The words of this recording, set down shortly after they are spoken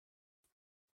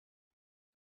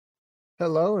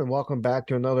Hello and welcome back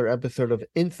to another episode of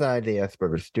Inside the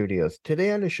Asperger Studios. Today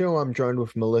on the show, I'm joined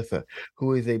with Melissa,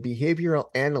 who is a behavioral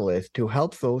analyst who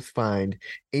helps those find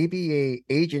ABA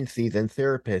agencies and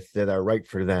therapists that are right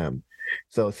for them.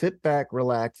 So sit back,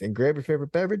 relax, and grab your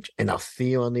favorite beverage, and I'll see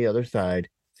you on the other side.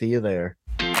 See you there.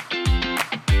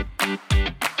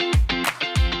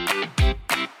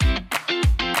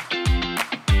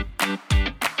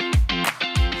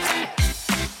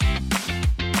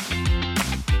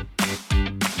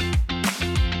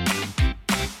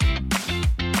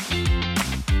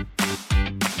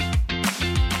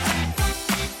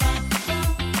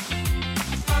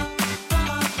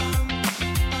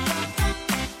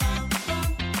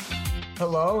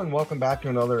 Hello and welcome back to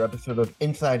another episode of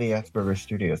Inside the Asperger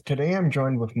Studios. Today I'm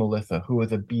joined with Melissa, who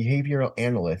is a behavioral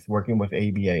analyst working with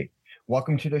ABA.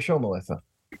 Welcome to the show, Melissa.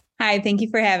 Hi, thank you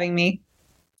for having me.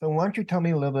 So why don't you tell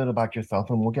me a little bit about yourself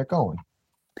and we'll get going.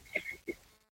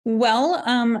 Well,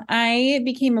 I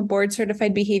became a board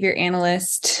certified behavior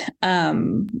analyst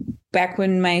back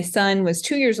when my son was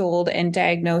 2 years old and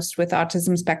diagnosed with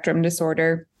autism spectrum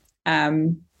disorder.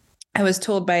 I was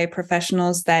told by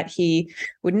professionals that he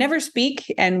would never speak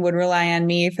and would rely on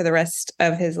me for the rest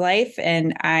of his life.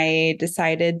 And I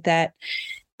decided that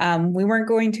we weren't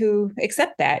going to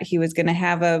accept that. He was going to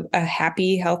have a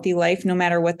happy, healthy life, no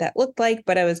matter what that looked like.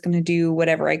 But I was going to do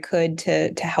whatever I could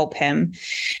to help him.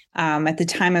 At the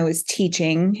time, I was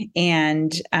teaching,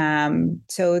 and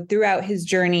so throughout his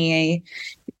journey, I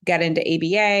got into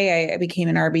ABA. I became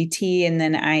an RBT, and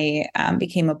then I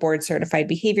became a board certified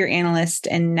behavior analyst.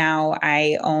 And now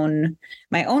I own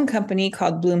my own company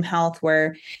called Bloom Health,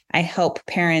 where I help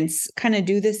parents kind of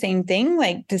do the same thing,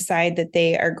 like decide that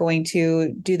they are going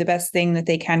to do the best thing that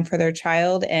they can for their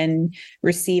child and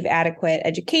receive adequate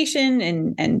education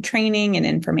and training and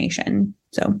information.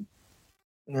 So.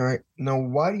 All right. Now,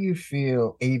 why do you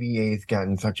feel ABA has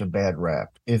gotten such a bad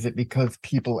rap? Is it because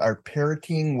people are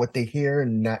parroting what they hear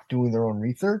and not doing their own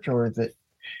research, or is it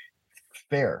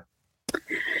fair?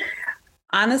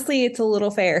 Honestly, it's a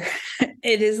little fair.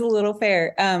 It is a little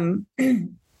fair. ABA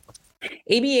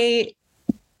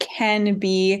can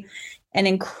be an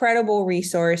incredible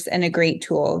resource and a great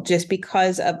tool just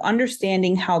because of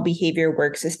understanding how behavior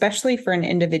works, especially for an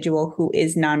individual who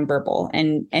is nonverbal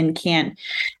and can't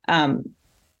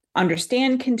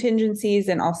understand contingencies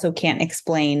and also can't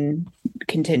explain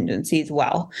contingencies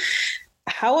well.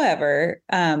 However,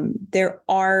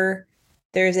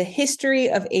 there's a history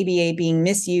of ABA being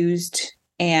misused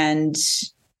and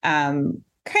kind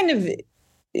of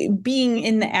being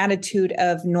in the attitude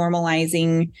of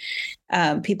normalizing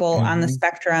people on the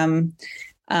spectrum,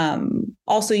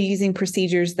 also using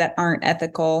procedures that aren't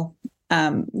ethical.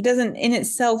 Doesn't in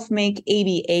itself make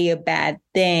ABA a bad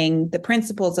thing. The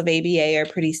principles of ABA are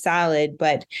pretty solid,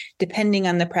 but depending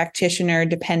on the practitioner,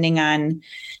 depending on,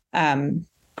 the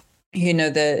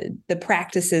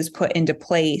practices put into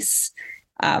place,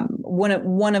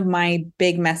 one of my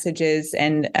big messages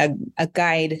and a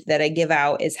guide that I give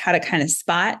out is how to kind of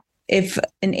spot if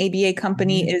an ABA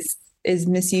company is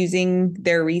misusing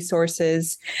their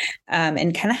resources,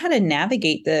 and kind of how to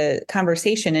navigate the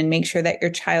conversation and make sure that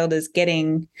your child is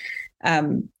getting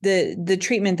the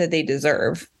treatment that they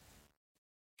deserve.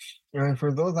 And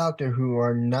for those out there who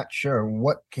are not sure,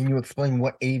 can you explain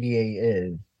what ABA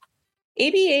is?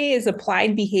 ABA is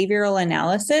applied behavioral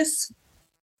analysis,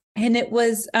 and it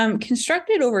was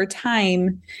constructed over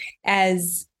time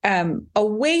as a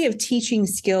way of teaching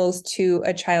skills to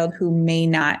a child who may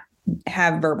not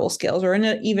have verbal skills, or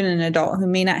even an adult who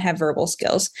may not have verbal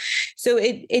skills. So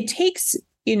it takes,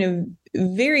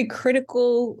 very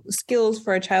critical skills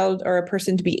for a child or a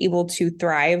person to be able to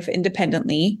thrive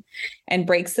independently, and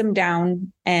breaks them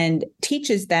down and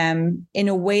teaches them in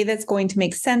a way that's going to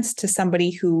make sense to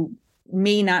somebody who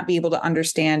may not be able to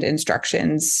understand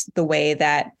instructions the way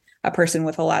that a person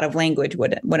with a lot of language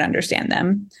would understand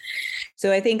them.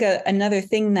 So I think another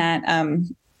thing that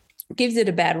gives it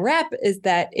a bad rep is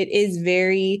that it is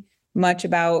very much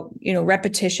about,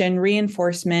 repetition,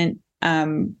 reinforcement.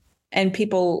 And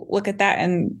people look at that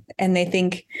and they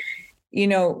think,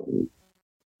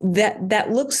 that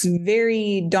looks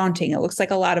very daunting. It looks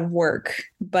like a lot of work,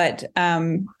 but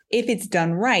if it's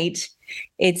done right,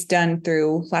 it's done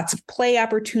through lots of play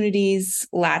opportunities,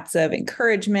 lots of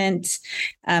encouragement,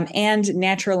 and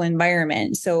natural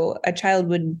environment. So a child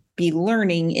would be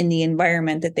learning in the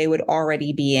environment that they would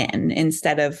already be in,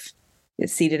 instead of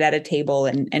seated at a table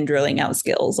and drilling out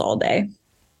skills all day.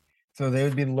 So they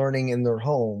would be learning in their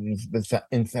homes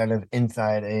instead of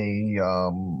inside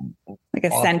a like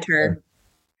a center.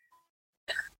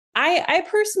 I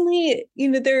personally,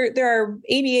 there are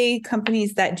ABA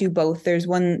companies that do both.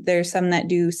 There's some that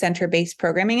do center-based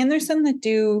programming, and there's some that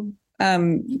do,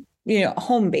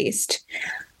 home-based.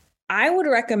 I would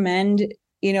recommend,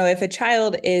 if a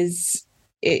child is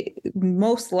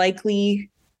most likely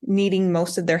needing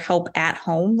most of their help at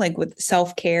home, like with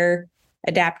self-care,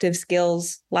 adaptive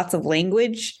skills, lots of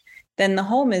language, then the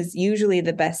home is usually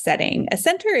the best setting. A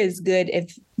center is good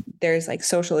if there's like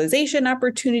socialization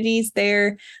opportunities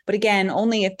there, but again,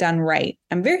 only if done right.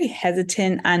 I'm very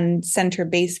hesitant on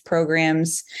center-based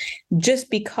programs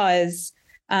just because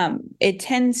it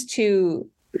tends to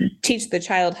teach the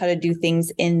child how to do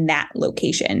things in that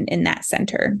location, in that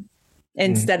center,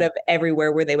 instead of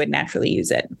everywhere where they would naturally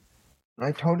use it.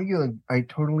 I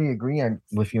totally agree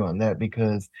with you on that,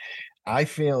 because I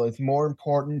feel it's more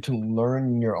important to learn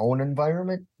in your own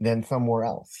environment than somewhere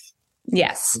else.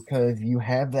 Yes. Because you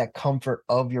have that comfort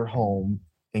of your home,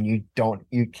 and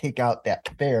you take out that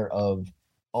fear of,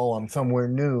 oh, I'm somewhere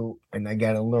new and I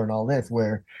got to learn all this,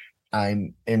 where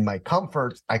I'm in my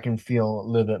comforts, I can feel a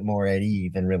little bit more at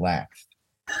ease and relaxed.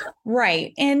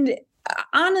 Right. And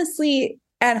honestly,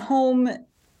 at home,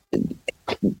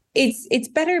 it's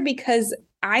better because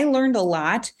I learned a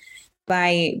lot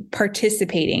by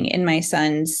participating in my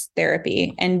son's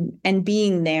therapy and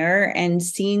being there and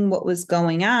seeing what was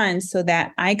going on, so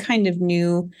that I kind of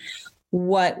knew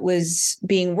what was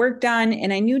being worked on,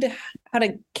 and I knew how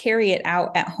to carry it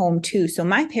out at home too. So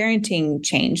my parenting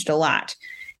changed a lot.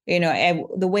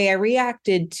 The way I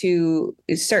reacted to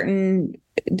certain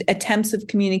attempts of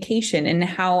communication, and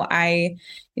how I,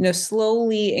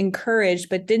 slowly encouraged,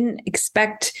 but didn't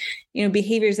expect,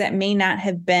 behaviors that may not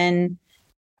have been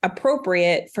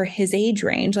appropriate for his age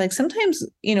range. Like sometimes,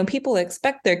 people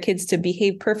expect their kids to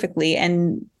behave perfectly,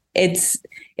 and it's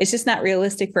just not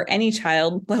realistic for any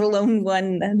child, let alone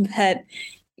one that,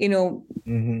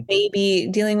 maybe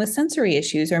dealing with sensory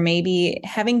issues, or maybe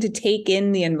having to take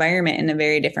in the environment in a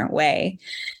very different way.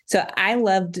 So I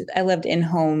loved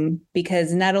in-home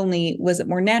because not only was it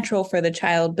more natural for the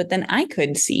child, but then I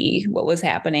could see what was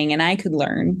happening and I could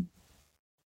learn.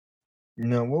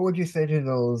 Now, what would you say to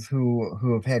those who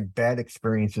have had bad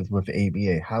experiences with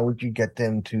ABA? How would you get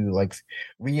them to like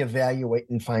reevaluate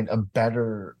and find a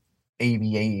better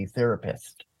ABA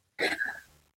therapist?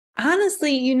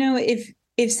 Honestly,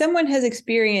 if someone has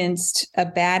experienced a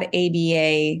bad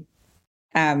ABA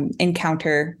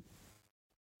encounter,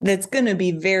 that's going to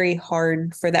be very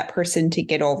hard for that person to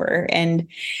get over. And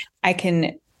I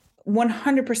can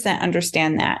 100%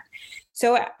 understand that.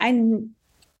 So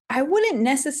I wouldn't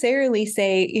necessarily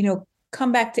say,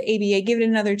 come back to ABA, give it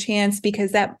another chance,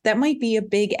 because that might be a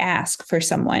big ask for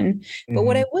someone. But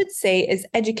what I would say is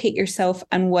educate yourself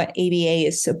on what ABA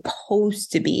is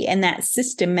supposed to be, and that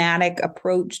systematic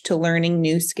approach to learning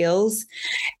new skills,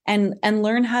 and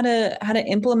learn how to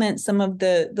implement some of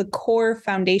the core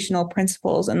foundational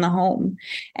principles in the home.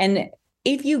 And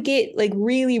if you get like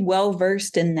really well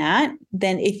versed in that,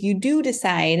 then if you do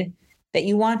decide that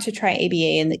you want to try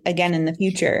ABA again in the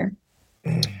future,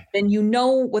 then you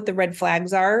know what the red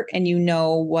flags are and you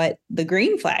know what the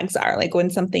green flags are, like when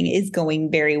something is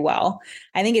going very well.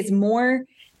 I think it's more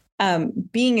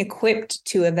being equipped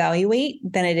to evaluate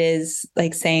than it is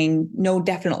like saying, no,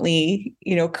 definitely,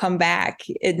 come back.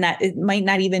 It might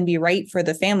not even be right for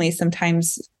the family.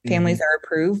 Sometimes families are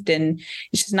approved and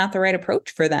it's just not the right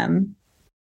approach for them.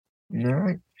 All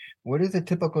right. What is a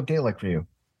typical day like for you?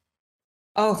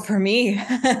 Oh, for me,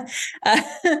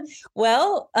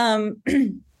 well,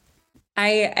 I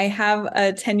have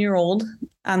a 10-year-old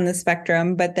on the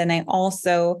spectrum, but then I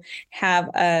also have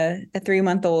a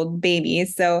 3-month-old baby.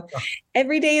 So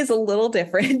every day is a little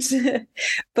different.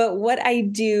 But what I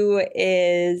do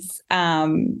is,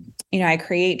 I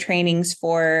create trainings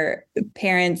for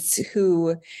parents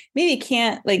who maybe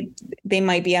can't, like, they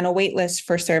might be on a wait list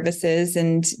for services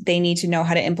and they need to know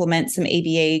how to implement some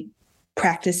ABA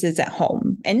practices at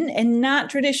home, and not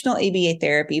traditional ABA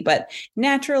therapy, but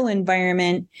natural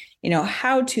environment,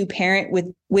 how to parent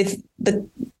with the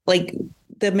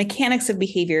mechanics of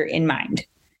behavior in mind.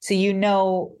 So,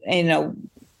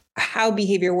 how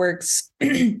behavior works,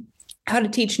 how to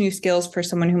teach new skills for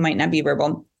someone who might not be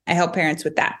verbal. I help parents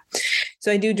with that.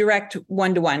 So I do direct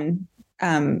one-to-one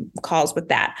calls with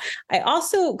that. I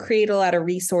also create a lot of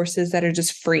resources that are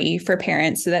just free for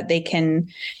parents so that they can,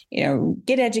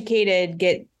 get educated,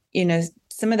 get,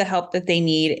 some of the help that they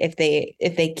need if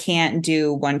they can't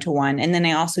do one-to-one. And then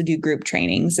I also do group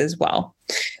trainings as well.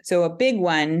 So a big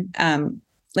one,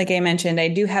 like I mentioned, I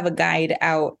do have a guide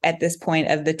out at this point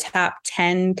of the top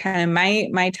 10, kind of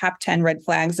my top 10 red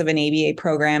flags of an ABA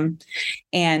program.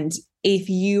 And if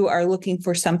you are looking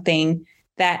for something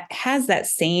that has that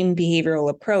same behavioral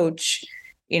approach,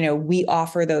 we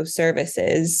offer those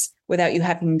services without you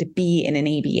having to be in an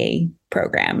ABA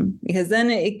program, because then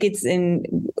it gets in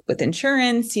with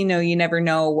insurance, you never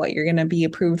know what you're going to be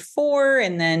approved for.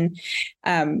 And then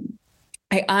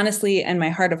I honestly, in my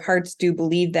heart of hearts, do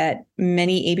believe that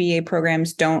many ABA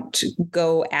programs don't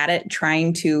go at it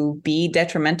trying to be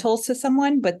detrimental to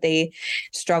someone, but they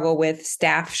struggle with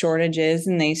staff shortages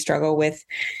and they struggle with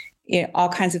all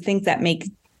kinds of things that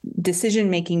make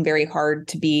decision-making very hard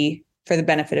to be for the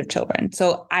benefit of children.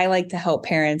 So I like to help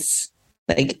parents,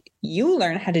 like, you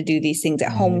learn how to do these things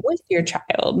at home with your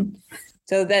child,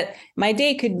 so that my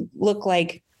day could look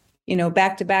like,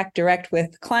 back-to-back direct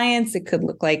with clients. It could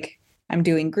look like I'm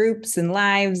doing groups and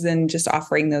lives and just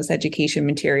offering those education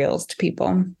materials to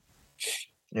people.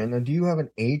 And do you have an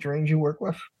age range you work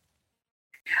with?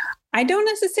 I don't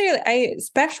necessarily. I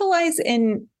specialize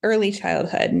in early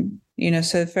childhood,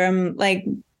 so from like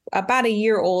about a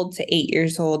year old to 8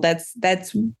 years old.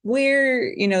 That's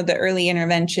where, the early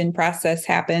intervention process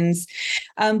happens.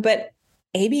 But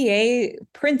ABA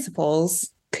principles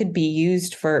could be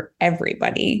used for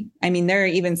everybody. I mean, there are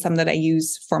even some that I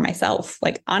use for myself,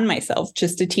 like on myself,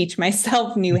 just to teach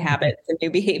myself new habits and new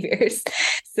behaviors.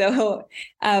 So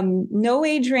no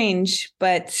age range,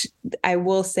 but I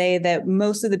will say that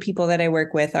most of the people that I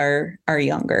work with are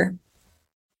younger.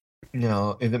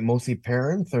 Now, is it mostly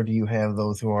parents, or do you have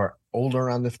those who are older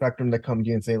on the spectrum that come to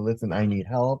you and say, listen, I need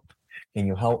help. Can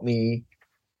you help me?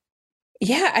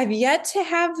 Yeah, I've yet to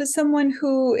have someone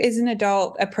who is an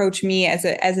adult approach me as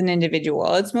an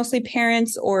individual. It's mostly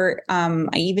parents, or I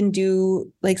even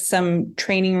do like some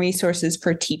training resources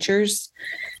for teachers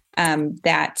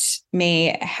that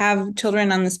may have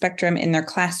children on the spectrum in their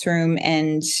classroom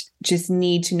and just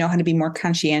need to know how to be more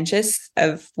conscientious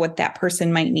of what that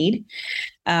person might need.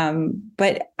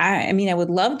 But I mean, I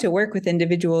would love to work with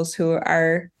individuals who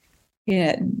are,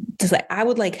 just like, I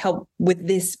would like help with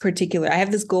this particular, I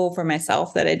have this goal for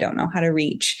myself that I don't know how to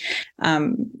reach.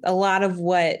 A lot of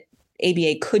what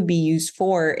ABA could be used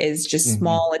for is just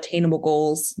small attainable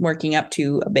goals working up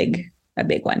to a big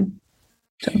one.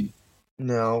 So.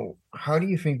 Now, how do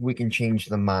you think we can change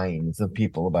the minds of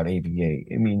people about ABA?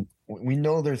 I mean, we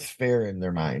know there's fear in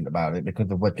their mind about it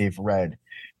because of what they've read.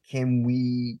 Can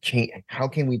we change? How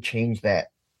can we change that?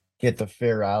 Get the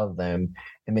fear out of them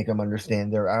and make them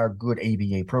understand there are good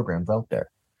ABA programs out there.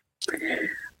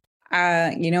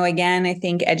 Again, I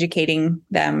think educating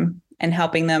them and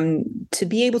helping them to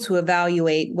be able to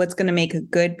evaluate what's going to make a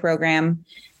good program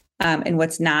and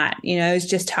what's not. I was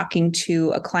just talking to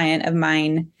a client of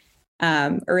mine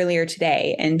earlier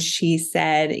today, and she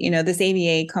said, this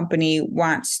ABA company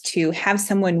wants to have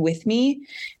someone with me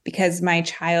because my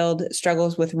child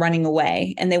struggles with running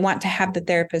away, and they want to have the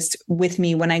therapist with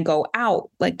me when I go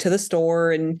out, like to the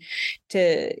store and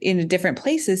to different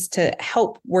places, to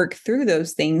help work through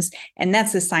those things. And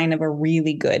that's a sign of a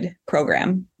really good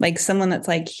program, like someone that's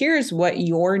like, here's what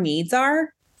your needs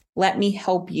are. Let me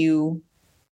help you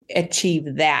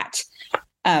achieve that.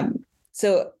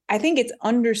 So I think it's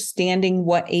understanding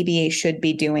what ABA should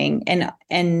be doing.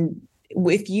 And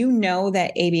if you know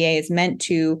that ABA is meant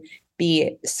to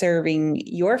be serving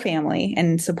your family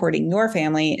and supporting your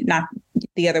family, not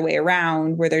the other way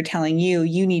around, where they're telling you,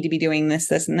 you need to be doing this,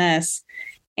 this, and this,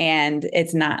 and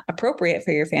it's not appropriate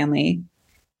for your family.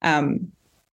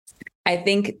 I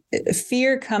think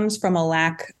fear comes from a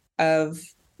lack of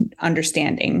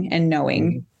understanding and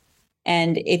knowing.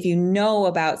 And if you know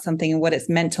about something and what it's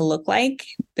meant to look like,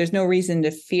 there's no reason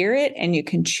to fear it. And you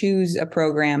can choose a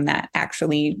program that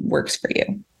actually works for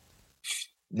you.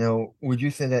 Now, would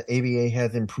you say that ABA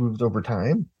has improved over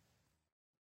time?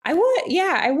 I would.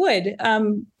 Yeah, I would.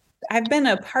 I've been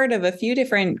a part of a few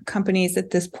different companies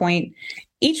at this point,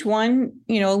 each one,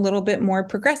 a little bit more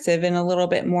progressive and a little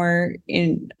bit more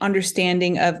in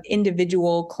understanding of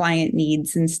individual client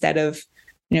needs instead of,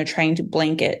 trying to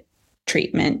blanket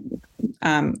treatment.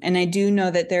 And I do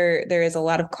know that there is a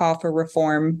lot of call for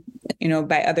reform,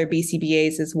 by other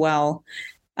BCBAs as well.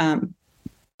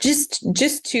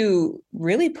 Just to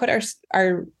really put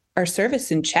our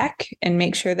service in check and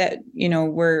make sure that,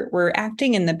 we're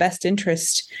acting in the best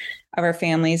interest of our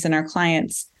families and our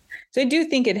clients. So I do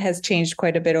think it has changed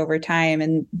quite a bit over time.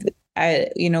 And,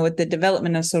 with the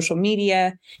development of social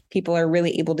media, people are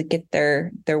really able to get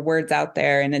their words out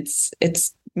there, and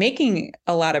it's making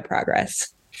a lot of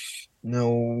progress. Now,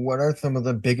 what are some of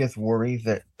the biggest worries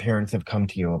that parents have come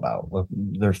to you about with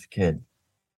their kid?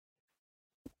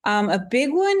 A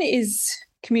big one is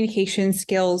communication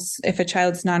skills. If a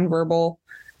child's nonverbal,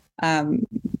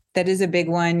 that is a big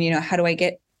one. How do I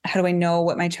get how do I know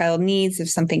what my child needs if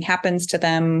something happens to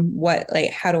them?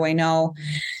 How do I know?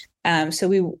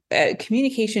 So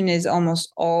communication is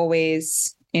almost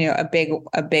always, a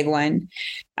big one.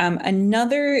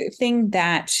 Another thing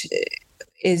that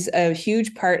is a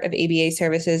huge part of ABA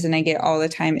services, and I get all the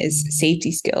time, is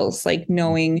safety skills, like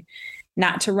knowing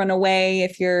not to run away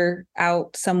if you're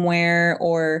out somewhere,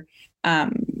 or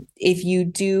if you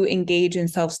do engage in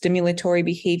self-stimulatory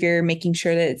behavior, making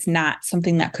sure that it's not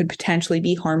something that could potentially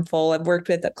be harmful. I've worked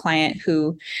with a client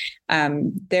who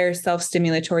their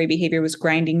self-stimulatory behavior was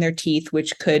grinding their teeth,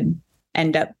 which could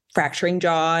end up fracturing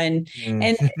jaw and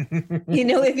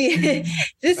if you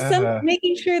just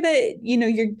making sure that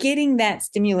you're getting that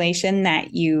stimulation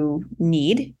that you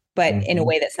need, but in a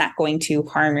way that's not going to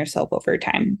harm yourself over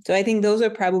time. So I think those are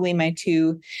probably my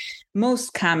two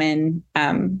most common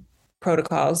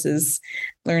protocols, is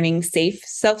learning safe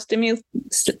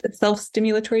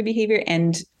self-stimulatory behavior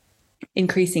and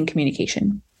increasing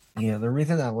communication. Yeah, the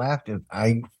reason I laughed is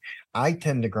I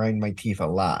tend to grind my teeth a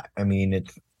lot. I mean,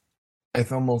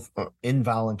 it's almost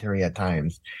involuntary at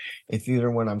times. It's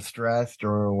either when I'm stressed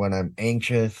or when I'm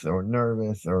anxious or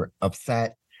nervous or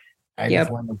upset. I just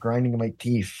wind up grinding my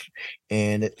teeth.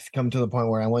 And it's come to the point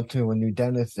where I went to a new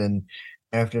dentist, and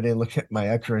after they look at my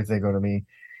x-rays, they go to me,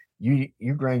 you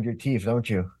grind your teeth, don't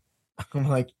you? I'm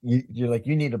like, you're like,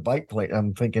 you need a bite plate.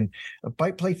 I'm thinking, a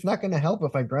bite plate's not going to help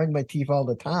if I grind my teeth all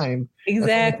the time.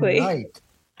 Exactly. Right.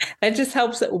 That just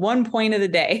helps at one point of the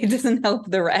day. It doesn't help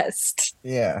the rest.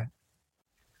 Yeah.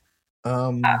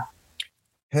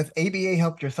 Has ABA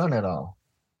helped your son at all?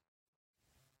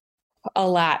 A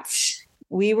lot.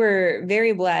 We were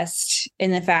very blessed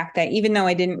in the fact that even though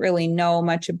I didn't really know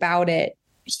much about it,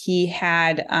 he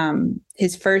had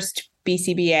his first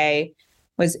BCBA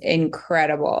was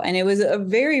incredible. And it was a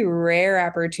very rare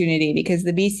opportunity because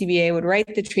the BCBA would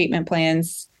write the treatment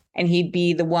plans and he'd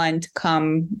be the one to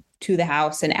come to the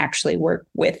house and actually work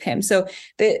with him. So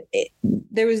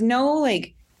there was no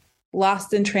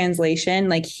lost in translation.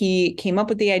 Like, he came up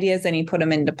with the ideas and he put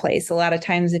them into place. A lot of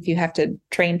times if you have to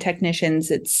train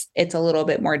technicians, it's a little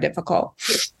bit more difficult.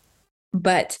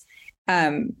 But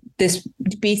this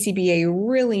BCBA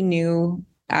really knew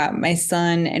my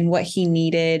son and what he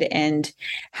needed and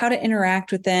how to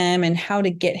interact with them and how to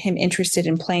get him interested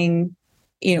in playing,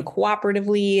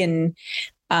 cooperatively. And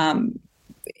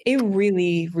it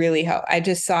really, really helped. I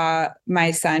just saw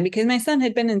my son, because my son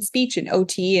had been in speech and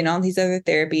OT and all these other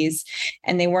therapies,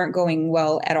 and they weren't going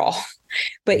well at all.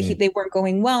 But they weren't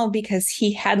going well because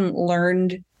he hadn't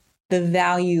learned the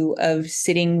value of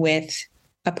sitting with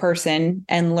a person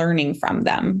and learning from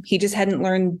them. He just hadn't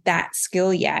learned that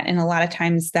skill yet. And a lot of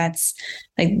times that's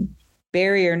like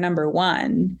barrier number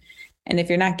one. And if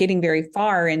you're not getting very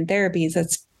far in therapies,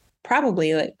 that's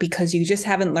probably because you just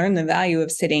haven't learned the value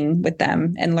of sitting with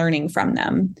them and learning from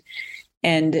them.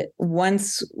 And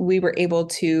once we were able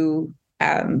to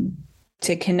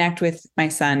connect with my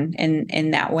son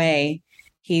in that way,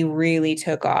 he really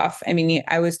took off. I mean,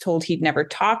 I was told he'd never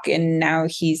talk, and now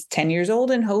he's 10 years old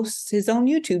and hosts his own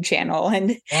YouTube channel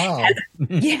and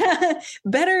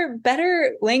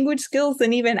better language skills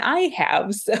than even I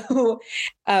have. So,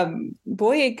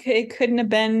 boy, it couldn't have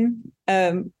been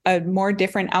a more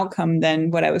different outcome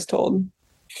than what I was told.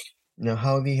 Now,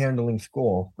 how is he handling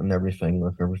school and everything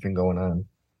with everything going on?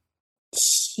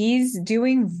 He's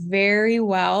doing very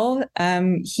well.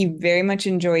 He very much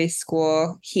enjoys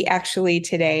school. He actually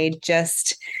today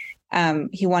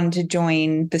he wanted to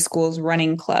join the school's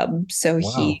running club. So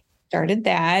he started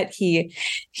that. He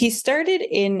started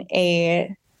in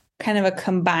a kind of a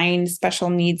combined special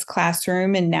needs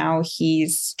classroom, and now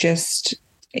he's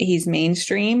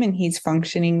mainstream and he's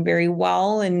functioning very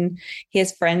well. And he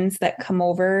has friends that come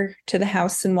over to the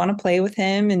house and want to play with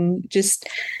him, and just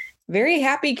very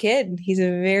happy kid. He's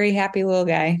a very happy little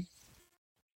guy.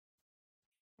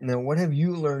 Now, what have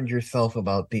you learned yourself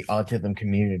about the autism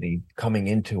community coming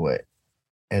into it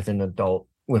as an adult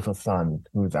with a son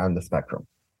who's on the spectrum?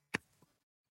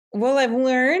 Well, I've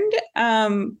learned,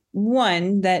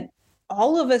 one, that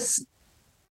all of us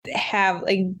have,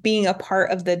 being a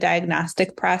part of the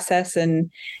diagnostic process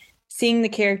and seeing the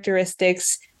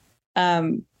characteristics.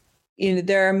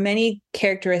 There are many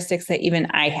characteristics that even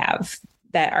I have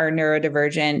that are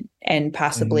neurodivergent and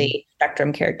possibly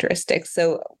spectrum characteristics.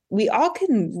 So we all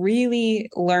can really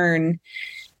learn.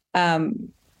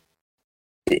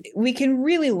 We can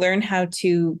really learn how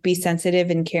to be sensitive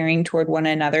and caring toward one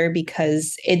another,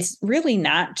 because it's really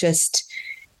not just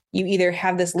you either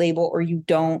have this label or you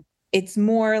don't. It's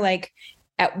more like,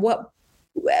 at what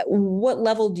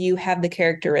level do you have the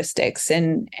characteristics?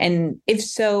 And if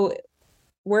so,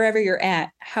 wherever you're at,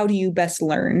 how do you best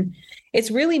learn?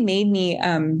 It's really made me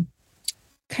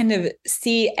kind of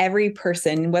see every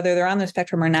person, whether they're on the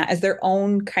spectrum or not, as their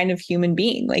own kind of human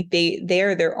being. Like they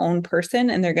are their own person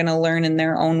and they're going to learn in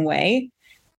their own way.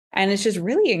 And it's just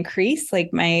really increased like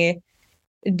my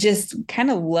just kind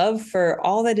of love for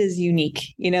all that is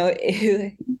unique.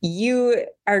 You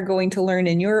are going to learn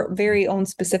in your very own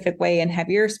specific way and have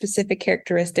your specific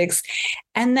characteristics.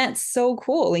 And that's so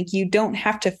cool. Like you don't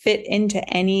have to fit into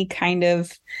any kind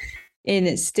of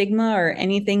in stigma or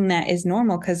anything that is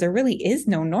normal, because there really is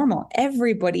no normal.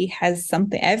 Everybody has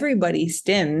something. Everybody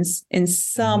stims in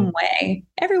some way.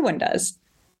 Everyone does.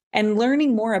 And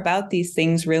learning more about these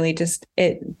things really just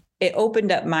it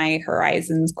opened up my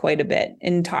horizons quite a bit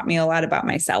and taught me a lot about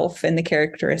myself and the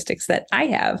characteristics that I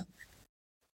have.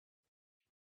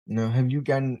 Now, have you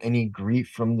gotten any grief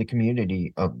from the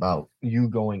community about you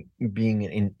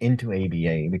being into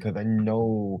ABA? Because I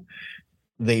know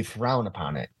they frown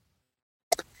upon it.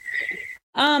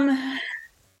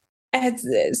 At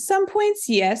some points,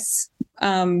 yes.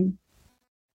 I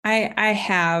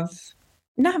have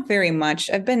not very much.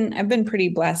 I've been pretty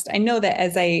blessed. I know that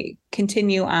as I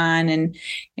continue on and,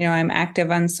 I'm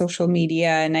active on social media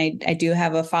and I do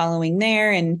have a following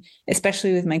there. And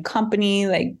especially with my company,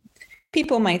 like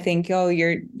people might think, oh,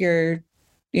 you're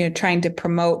trying to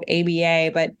promote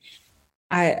ABA, but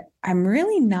I'm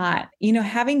really not,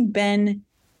 having been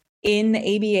in the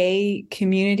ABA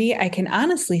community, I can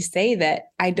honestly say that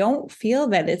I don't feel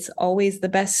that it's always the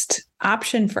best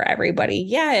option for everybody.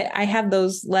 Yeah, I have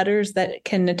those letters that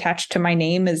can attach to my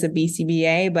name as a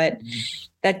BCBA, but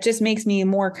that just makes me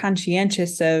more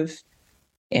conscientious of,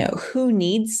 who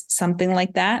needs something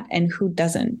like that and who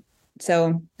doesn't.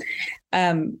 So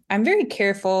I'm very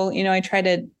careful.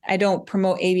 I don't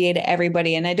promote ABA to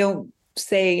everybody, and I don't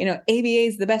say, ABA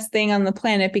is the best thing on the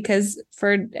planet, because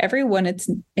for everyone,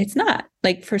 it's not.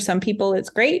 Like for some people, it's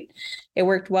great. It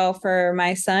worked well for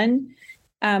my son,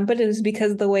 but it was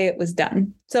because of the way it was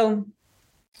done. So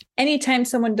anytime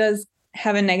someone does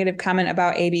have a negative comment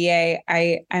about ABA,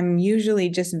 I'm usually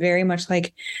just very much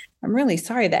like, I'm really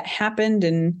sorry that happened,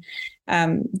 and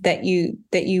that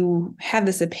you have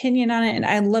this opinion on it, and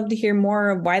I'd love to hear more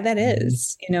of why that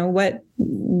is.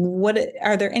 What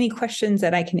are there any questions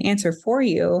that I can answer for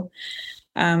you?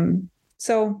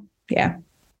 So yeah,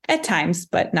 at times,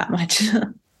 but not much.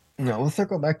 Now, let's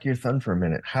circle back to your son for a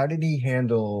minute. How did he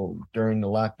handle during the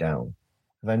lockdown?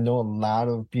 Because I know a lot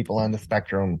of people on the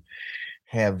spectrum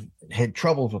have had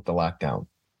troubles with the lockdown.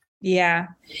 Yeah,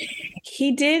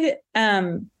 he did.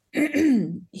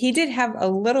 He did have a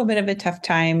little bit of a tough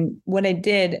time.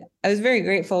 I was very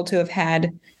grateful to have had,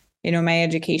 my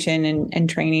education and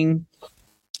training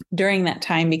during that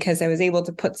time, because I was able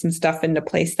to put some stuff into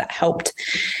place that helped.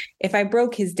 If I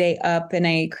broke his day up and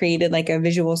I created like a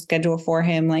visual schedule for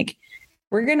him, like,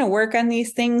 we're going to work on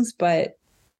these things, but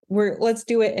let's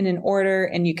do it in an order,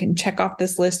 and you can check off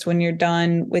this list when you're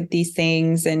done with these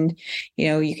things. And,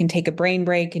 you can take a brain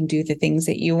break and do the things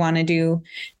that you want to do.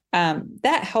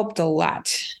 That helped a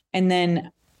lot. And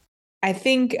then I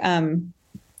think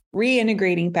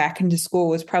reintegrating back into school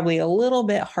was probably a little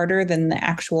bit harder than the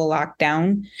actual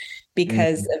lockdown,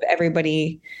 because of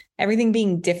everything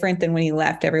being different than when he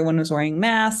left. Everyone was wearing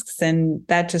masks, and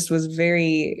that just was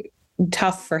very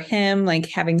tough for him. Like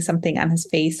having something on his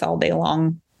face all day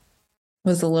long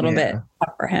was a little bit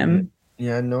tough for him.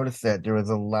 Yeah, I noticed that there was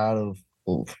a lot of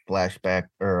flashback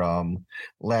or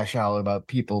lash out about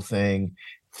people saying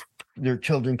their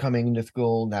children coming into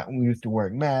school not used to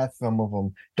wearing masks. Some of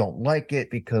them don't like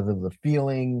it because of the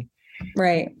feeling.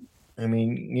 Right. I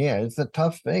mean, yeah, it's a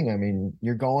tough thing. I mean,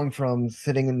 you're going from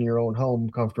sitting in your own home,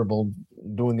 comfortable,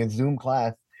 doing a Zoom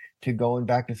class, to going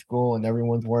back to school and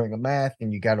everyone's wearing a mask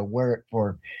and you got to wear it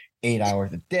for 8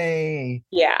 hours a day.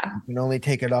 Yeah. You can only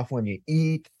take it off when you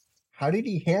eat. How did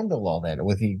he handle all that?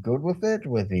 Was he good with it?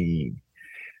 Was he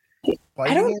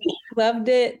I don't think he loved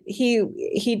it.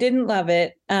 He didn't love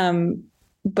it.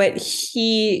 But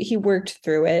he worked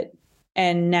through it.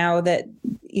 And now that,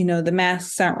 the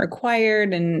masks aren't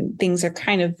required and things are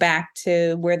kind of back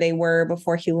to where they were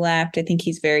before he left, I think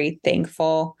he's very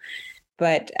thankful.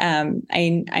 But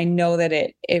I know that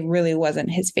it really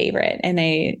wasn't his favorite. And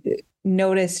I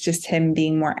noticed just him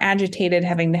being more agitated,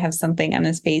 having to have something on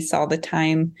his face all the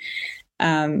time.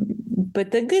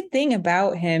 But the good thing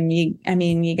about him, you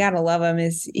gotta love him,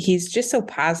 is he's just so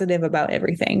positive about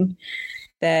everything,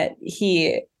 that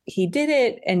he did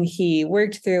it and he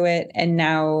worked through it. And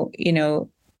now,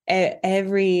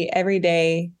 every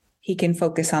day he can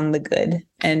focus on the good.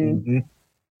 And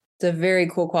It's a very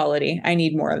cool quality. I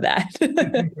need more of that.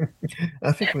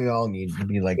 I think we all need to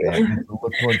be like that. Just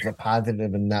look towards the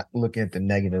positive and not look at the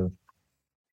negative.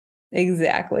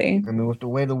 Exactly. I mean, with the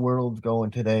way the world's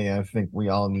going today, I think we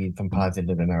all need some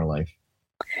positive in our life.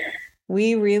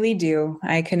 We really do.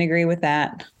 I can agree with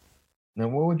that. Now,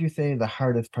 what would you say the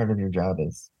hardest part of your job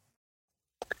is?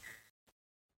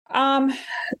 Um,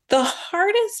 the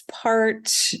hardest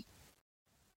part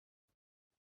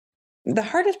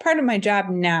of my job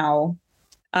now,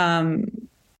 um,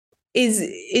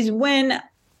 is when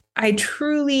I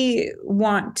truly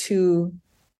want to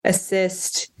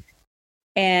assist,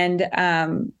 and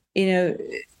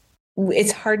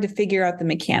it's hard to figure out the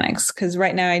mechanics, because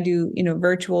right now I do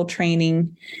virtual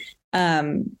training,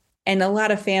 and a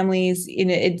lot of families,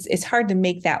 it's hard to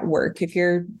make that work if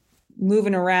you're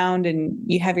moving around and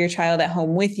you have your child at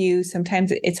home with you.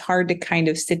 Sometimes it's hard to kind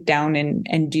of sit down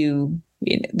and do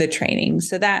the training.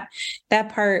 So that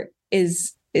part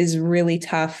is really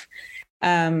tough.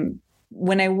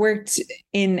 When I worked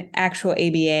in actual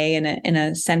ABA in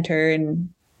a center, and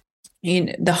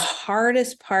the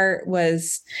hardest part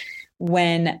was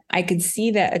when I could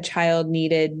see that a child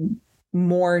needed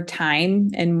more time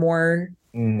and more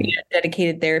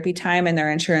dedicated therapy time, and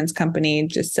their insurance company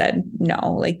just said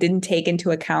no, like didn't take into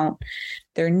account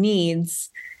their needs.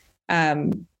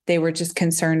 They were just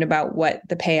concerned about what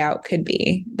the payout could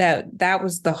be. That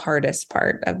was the hardest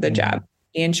part of the job.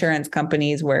 The insurance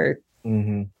companies were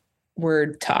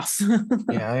tough.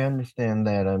 Yeah, I understand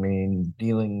that. I mean,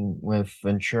 dealing with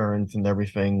insurance and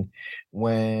everything.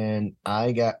 When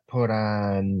I got put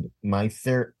on I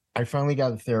finally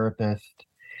got a therapist,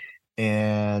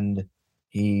 and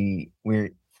I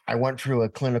went through a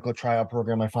clinical trial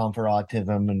program I found for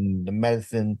autism, and the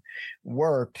medicine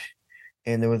worked,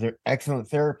 and there was an excellent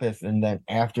therapist. And then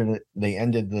after they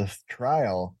ended this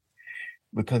trial,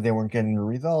 because they weren't getting the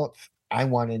results, I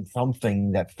wanted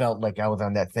something that felt like I was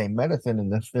on that same medicine.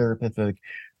 And this therapist,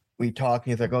 we talked,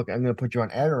 and he's like, okay, I'm going to put you on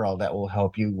Adderall that will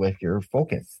help you with your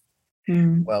focus.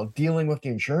 Well, dealing with the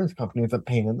insurance company is a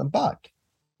pain in the butt.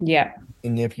 Yeah.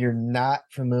 And if you're not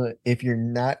familiar,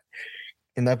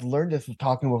 and I've learned this from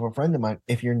talking with a friend of mine,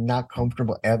 if you're not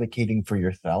comfortable advocating for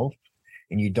yourself,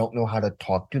 and you don't know how to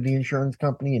talk to the insurance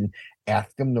company and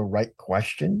ask them the right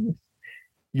questions,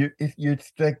 you're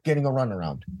like getting a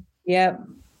runaround. Yep.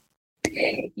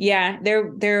 Yeah,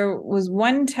 there was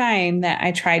one time that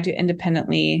I tried to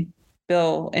independently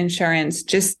bill insurance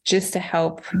just to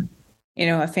help,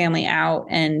 a family out,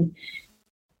 and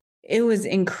it was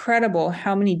incredible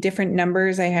how many different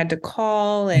numbers I had to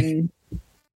call, and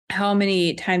how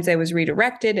many times I was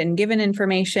redirected and given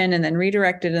information and then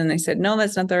redirected, and they said, no,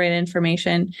 that's not the right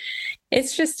information.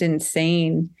 It's just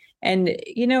insane. And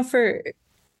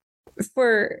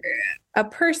for a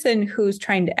person who's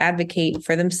trying to advocate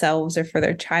for themselves or for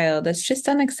their child, that's just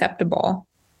unacceptable.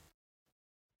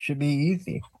 Should be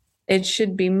easy. It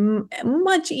should be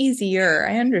much easier.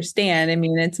 I understand. I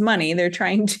mean, it's money. They're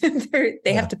trying to,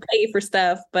 they have to pay for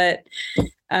stuff, but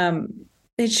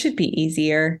it should be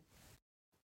easier.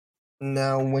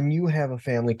 Now, when you have a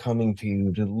family coming to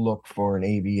you to look for an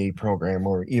ABA program,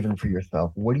 or even for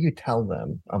yourself, what do you tell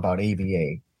them about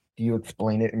ABA? Do you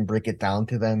explain it and break it down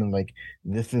to them, and like,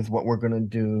 this is what we're going to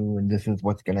do and this is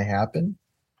what's going to happen?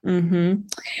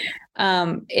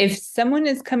 If someone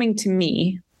is coming to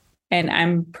me and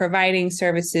I'm providing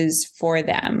services for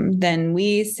them, then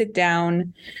we sit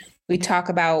down, we talk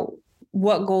about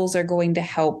what goals are going to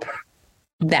help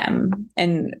them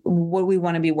and what we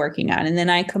want to be working on. And then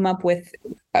I come up with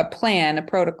a plan, a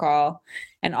protocol,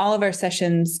 and all of our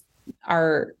sessions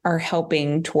are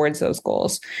helping towards those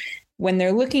goals. When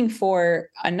they're looking for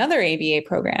another ABA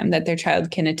program that their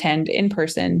child can attend in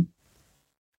person,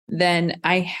 then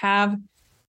I have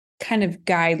kind of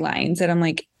guidelines that I'm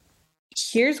like,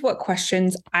 here's what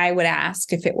questions I would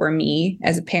ask if it were me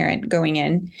as a parent going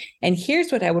in, and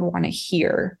here's what I would want to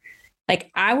hear.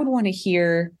 Like, I would want to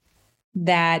hear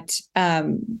that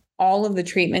all of the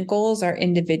treatment goals are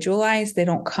individualized. They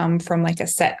don't come from like a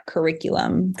set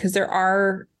curriculum, because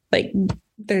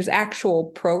there's actual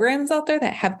programs out there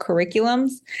that have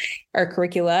curriculums or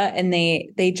curricula, and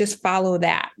they just follow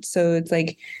that. So it's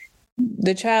like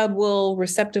the child will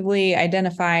receptively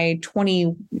identify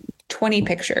 20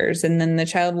 pictures, and then the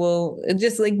child will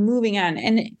just like moving on.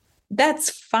 And that's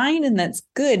fine. And that's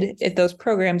good if those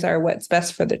programs are what's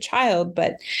best for the child.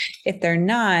 But if they're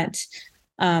not,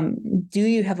 do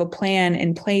you have a plan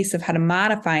in place of how to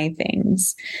modify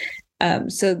things?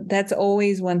 So that's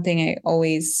always one thing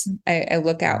I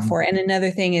look out for. And another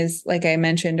thing is, like I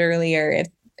mentioned earlier,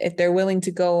 if they're willing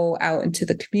to go out into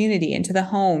the community, into the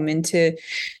home, into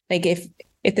like,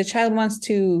 if the child wants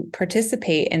to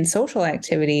participate in social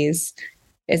activities,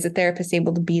 is the therapist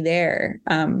able to be there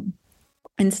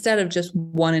instead of just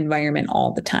one environment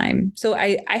all the time? So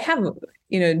I have,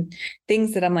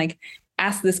 things that I'm like,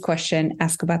 ask this question,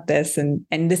 ask about this, and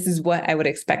this is what I would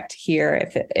expect to hear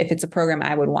if it's a program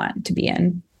I would want to be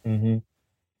in. Mm-hmm.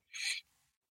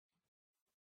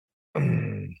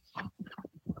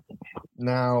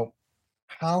 Now,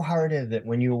 how hard is it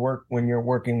when you're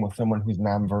working with someone who's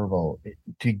nonverbal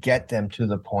to get them to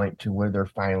the point to where they're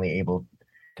finally able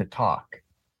to talk?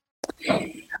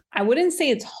 I wouldn't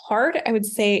say it's hard. I would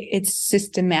say it's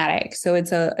systematic. So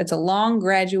it's a long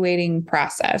graduating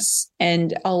process,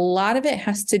 and a lot of it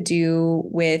has to do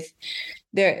with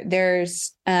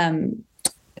there's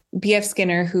B.F.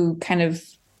 Skinner, who kind of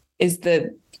is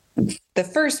the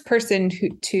first person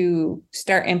to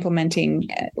start implementing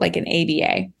like an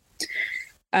ABA.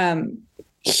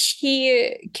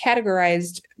 He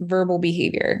categorized verbal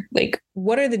behavior, like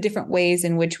what are the different ways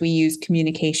in which we use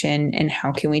communication and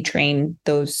how can we train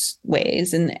those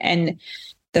ways? And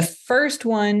the first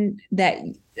one that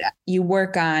you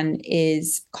work on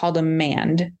is called a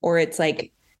mand, or it's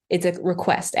a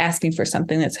request asking for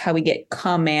something. That's how we get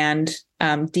command,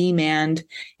 demand.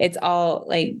 It's all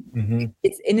like,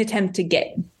 it's an attempt to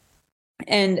get.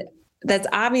 And that's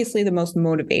obviously the most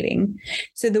motivating.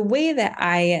 So the way that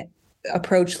I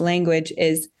approach language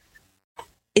is,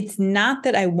 it's not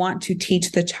that I want to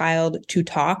teach the child to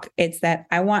talk. It's that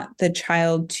I want the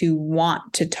child to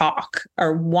want to talk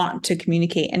or want to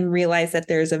communicate and realize that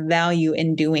there's a value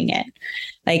in doing it.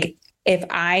 Like, if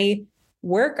I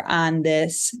work on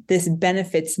this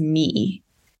benefits me,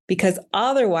 because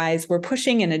otherwise we're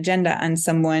pushing an agenda on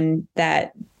someone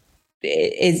that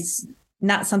is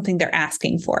not something they're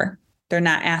asking for. They're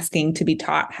not asking to be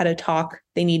taught how to talk.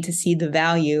 They need to see the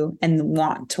value and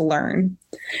want to learn.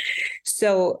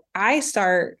 So I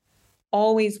start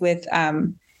always with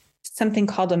something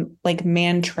called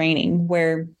man training,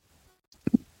 where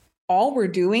all we're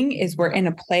doing is we're in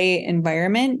a play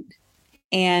environment,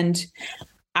 and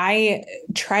I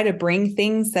try to bring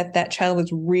things that child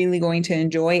is really going to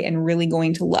enjoy and really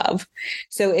going to love.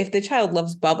 So if the child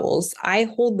loves bubbles, I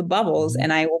hold the bubbles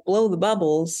and I will blow the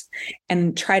bubbles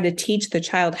and try to teach the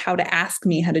child how to ask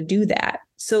me how to do that.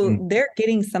 So they're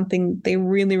getting something they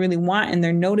really, really want. And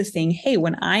they're noticing, hey,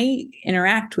 when I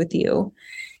interact with you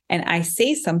and I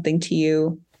say something to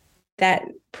you, that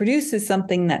produces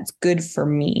something that's good for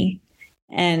me.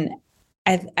 And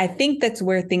I think that's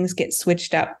where things get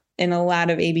switched up. In a lot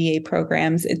of ABA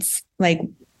programs, it's like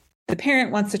the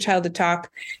parent wants the child to talk,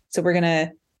 so we're going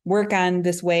to work on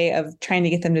this way of trying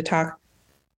to get them to talk.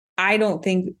 I don't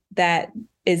think that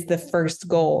is the first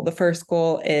goal. The first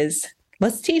goal is,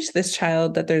 let's teach this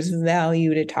child that there's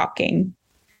value to talking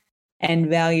and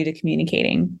value to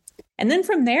communicating. And then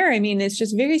from there, I mean, it's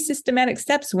just very systematic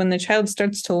steps. When the child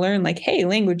starts to learn, like, hey,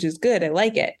 language is good, I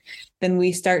like it, then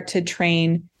we start to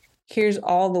train. Here's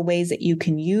all the ways that you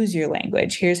can use your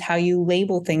language. Here's how you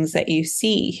label things that you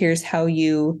see. Here's how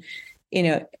you,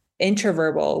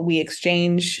 interverbal. We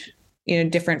exchange,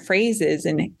 different phrases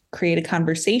and create a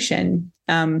conversation.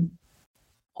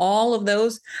 All of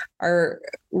those are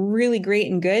really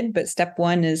great and good, but step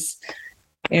one is,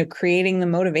 creating the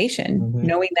motivation,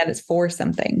 knowing that it's for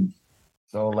something.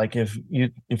 So, like if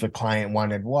a client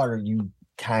wanted water, you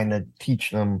kind of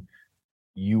teach them.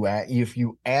 If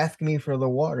you ask me for the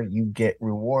water, you get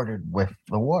rewarded with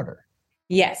the water.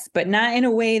 Yes, but not in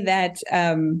a way that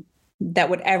that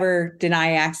would ever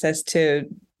deny access to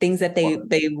things that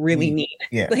they really need.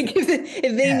 Yeah. Like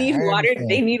if they need water,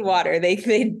 they need water. They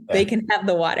can have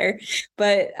the water.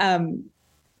 But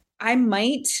I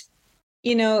might,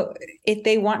 if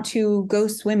they want to go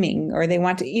swimming or they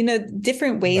want to,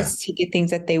 different ways to get things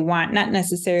that they want, not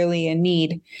necessarily a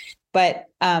need, but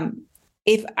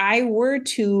if I were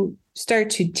to start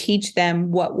to teach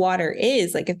them what water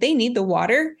is, like if they need the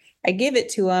water, I give it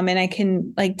to them and I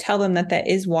can tell them that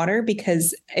is water,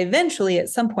 because eventually at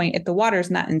some point, if the water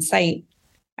is not in sight,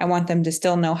 I want them to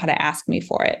still know how to ask me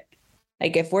for it.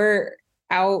 Like if we're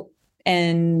out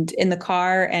and in the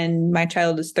car and my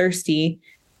child is thirsty,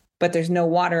 but there's no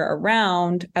water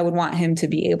around, I would want him to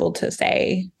be able to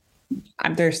say,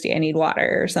 I'm thirsty, I need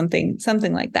water, or something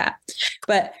like that.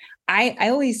 But I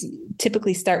always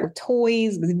typically start with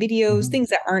toys, with videos, things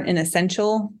that aren't an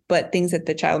essential, but things that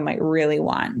the child might really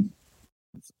want.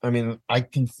 I mean, I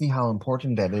can see how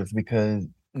important that is, because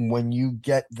when you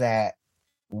get that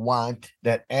want,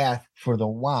 that ask for the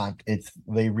want,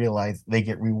 they realize they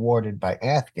get rewarded by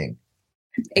asking.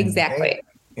 Exactly.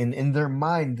 And in their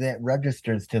mind, that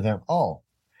registers to them, oh,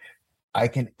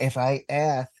 if I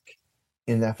ask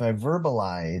and if I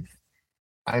verbalize,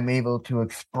 I'm able to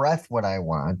express what I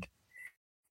want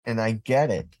and I get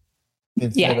it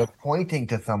instead Yeah. of pointing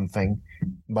to something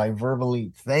by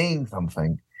verbally saying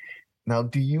something. Now,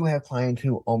 do you have clients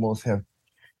who almost have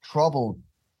trouble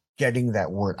getting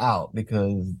that word out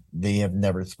because they have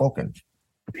never spoken?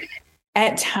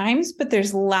 At times, but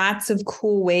there's lots of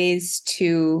cool ways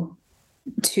to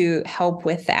help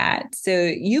with that. So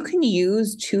you can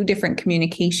use two different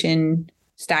communication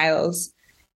styles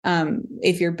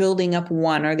if you're building up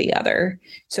one or the other.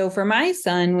 So for my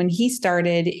son, when he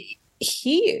started,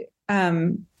 he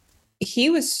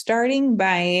was starting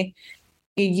by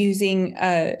using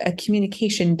a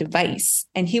communication device,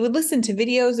 and he would listen to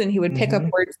videos and he would pick up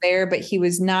words there, but he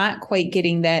was not quite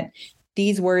getting that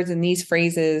these words and these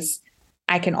phrases,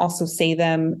 I can also say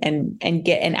them and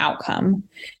get an outcome.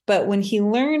 But when he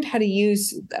learned how to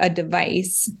use a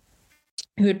device,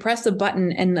 he would press a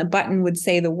button and the button would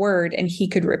say the word and he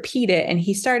could repeat it. And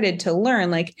he started to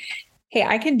learn, like, hey,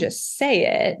 I can just say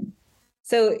it.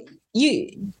 So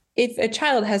if a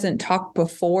child hasn't talked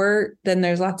before, then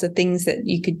there's lots of things that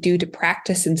you could do to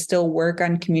practice and still work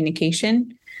on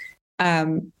communication.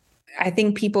 I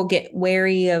think people get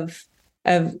wary of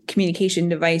communication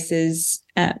devices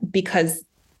because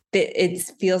it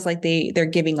feels like they're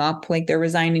giving up, like they're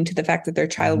resigning to the fact that their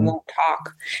child won't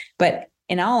talk. But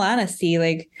in all honesty,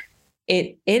 like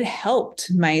it helped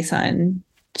my son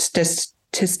just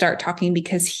to start talking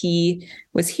because he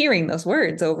was hearing those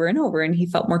words over and over and he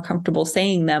felt more comfortable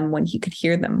saying them when he could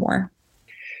hear them more.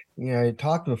 Yeah, I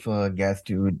talked with a guest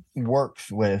who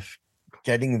works with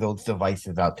getting those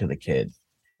devices out to the kids.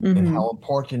 And how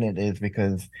important it is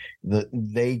because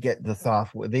they get the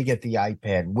software, they get the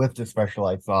iPad with the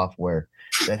specialized software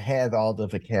that has all the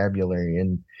vocabulary.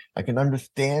 And I can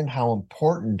understand how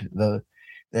important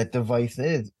that device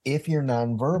is. If you're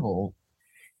nonverbal,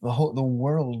 the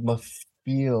world must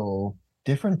feel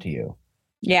different to you.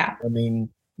 Yeah. I mean,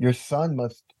 your son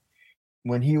must,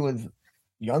 when he was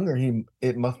younger,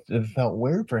 it must have felt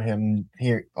weird for him to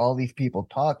hear all these people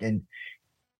talk. And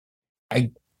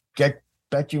I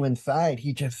bet you inside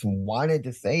he just wanted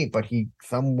to say it, but he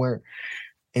somewhere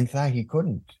inside he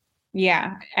couldn't.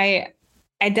 Yeah, I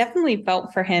definitely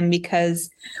felt for him because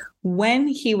when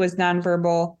he was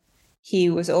nonverbal, he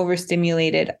was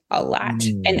overstimulated a lot.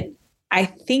 And I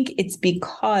think it's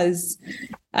because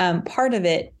part of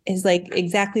it is like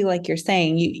exactly like you're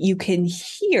saying, you can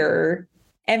hear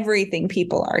everything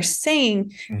people are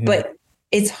saying, but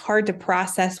it's hard to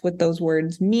process what those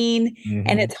words mean.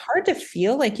 And it's hard to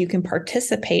feel like you can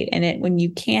participate in it when you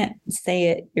can't say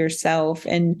it yourself.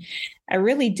 And I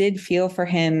really did feel for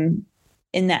him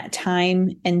in that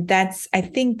time. And I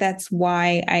think that's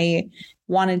why I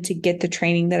wanted to get the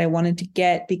training that I wanted to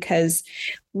get, because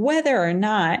whether or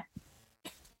not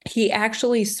he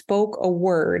actually spoke a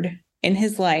word in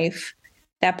his life,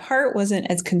 that part wasn't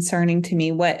as concerning to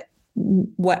me. What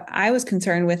I was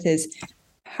concerned with is,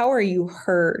 how are you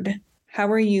heard? How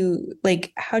do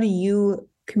you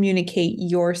communicate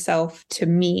yourself to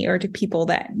me or to people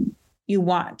that you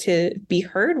want to be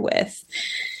heard with?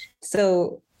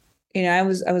 So, I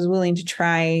was willing to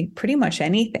try pretty much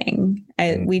anything.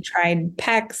 We tried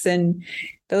PECs and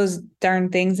those darn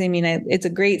things. I mean, it's a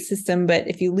great system, but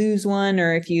if you lose one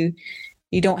or if you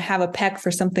don't have a PEC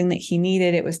for something that he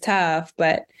needed, it was tough,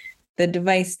 but the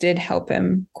device did help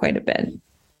him quite a bit.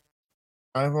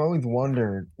 I've always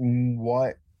wondered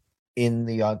what in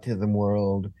the autism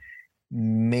world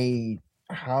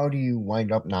how do you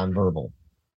wind up nonverbal?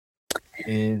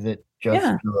 Is it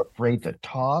just you're afraid to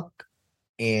talk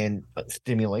and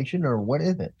stimulation, or what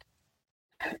is it?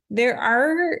 There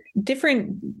are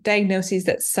different diagnoses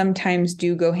that sometimes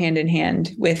do go hand in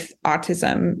hand with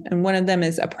autism. And one of them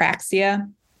is apraxia.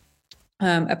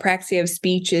 Apraxia of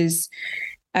speech is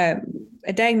a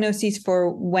diagnosis for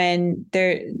when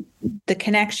the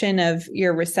connection of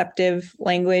your receptive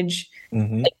language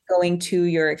going to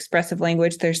your expressive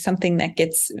language, there's something that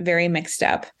gets very mixed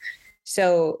up.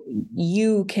 So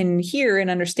you can hear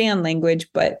and understand language,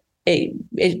 but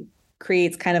it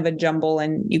creates kind of a jumble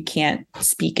and you can't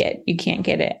speak it. You can't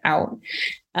get it out.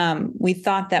 We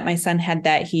thought that my son had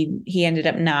that. He ended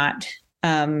up not.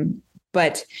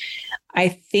 But I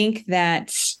think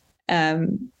that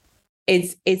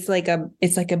it's like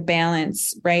a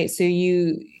balance, right? So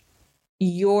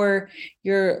your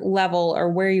level or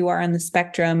where you are on the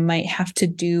spectrum might have to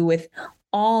do with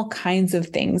all kinds of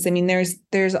things. I mean, there's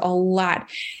a lot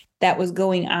that was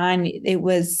going on.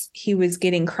 He was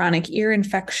getting chronic ear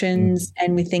infections,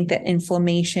 and we think that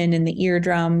inflammation in the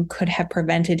eardrum could have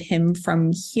prevented him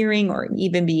from hearing or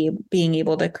even being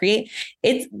able to create.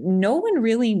 No one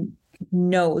really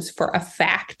knows for a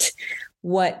fact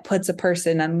what puts a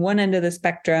person on one end of the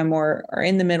spectrum or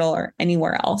in the middle or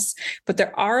anywhere else. But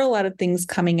there are a lot of things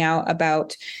coming out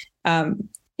about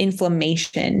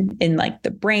inflammation in like the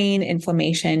brain,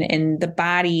 inflammation in the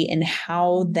body, and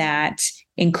how that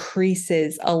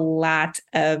increases a lot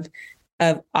of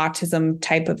autism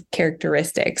type of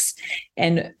characteristics.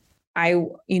 And I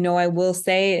will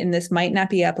say, and this might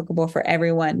not be applicable for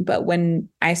everyone, but when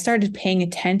I started paying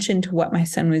attention to what my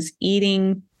son was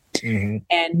eating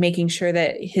and making sure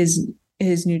that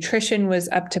his nutrition was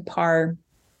up to par,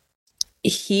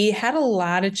 he had a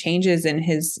lot of changes in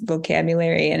his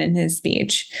vocabulary and in his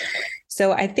speech.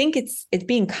 So I think it's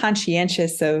being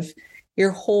conscientious of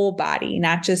your whole body,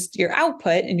 not just your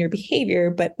output and your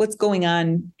behavior, but what's going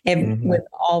on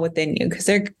within you. Because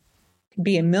there could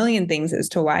be a million things as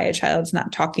to why a child's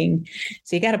not talking.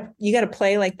 So you gotta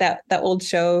play like that old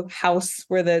show House,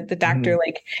 where the doctor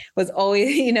like was always,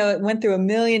 it went through a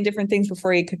million different things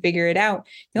before he could figure it out.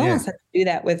 You almost have to do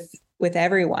that with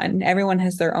everyone. Everyone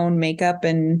has their own makeup,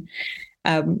 and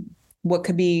what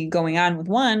could be going on with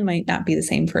one might not be the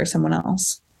same for someone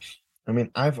else. I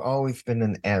mean, I've always been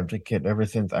an advocate ever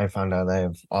since I found out I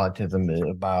have autism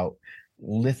about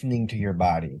listening to your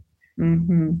body.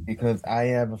 Because I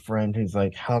have a friend who's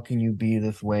like, how can you be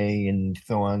this way? And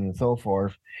so on and so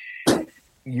forth.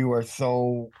 You are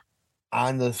so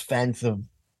on this fence of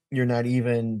you're not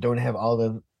even, don't have all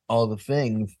the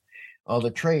things, all the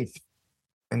traits.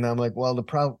 And I'm like, well,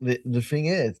 the thing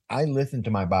is, I listen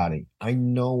to my body. I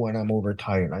know when I'm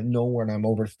overtired. I know when I'm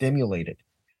overstimulated.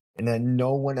 And I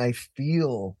know when I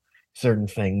feel certain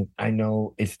things, I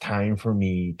know it's time for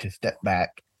me to step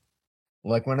back.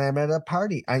 Like when I'm at a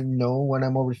party, I know when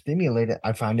I'm overstimulated,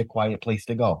 I find a quiet place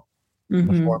to go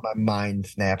before my mind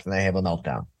snaps and I have a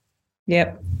meltdown.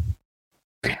 Yep.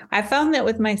 I found that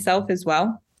with myself as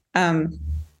well.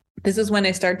 This is when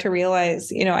I start to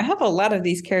realize, I have a lot of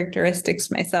these characteristics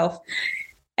myself.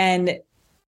 And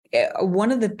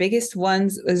one of the biggest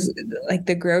ones was like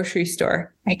the grocery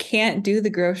store. I can't do the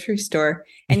grocery store.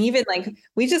 And even like,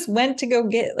 we just went to go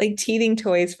get like teething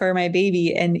toys for my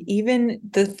baby. And even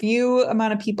the few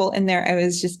amount of people in there, I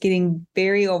was just getting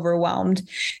very overwhelmed,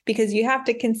 because you have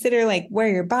to consider like where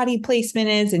your body placement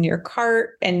is in your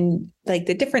cart and like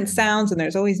the different sounds. And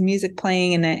there's always music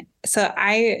playing. And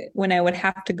when I would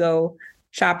have to go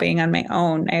shopping on my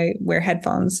own, I wear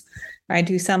headphones. I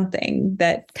do something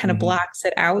that kind of blocks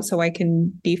it out so I can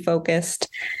be focused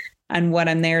on what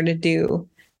I'm there to do.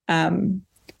 And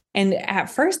at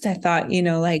first I thought, is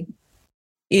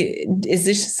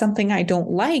this just something I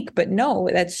don't like? But no,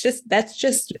 that's just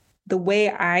the way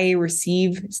I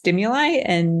receive stimuli.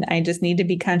 And I just need to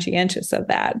be conscientious of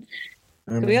that.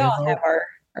 We all have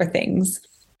our things.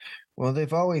 Well,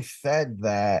 they've always said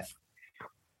that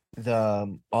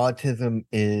the autism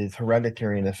is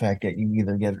hereditary in the fact that you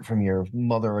either get it from your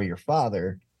mother or your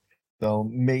father. So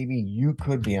maybe you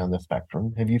could be on the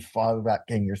spectrum. Have you thought about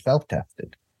getting yourself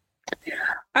tested?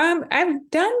 I've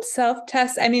done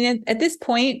self-tests. I mean, at this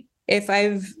point, if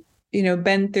I've,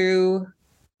 been through,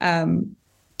 the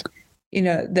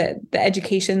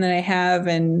education that I have,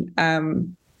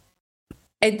 and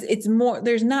it's more,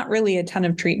 there's not really a ton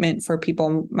of treatment for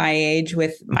people my age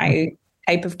with my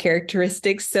type of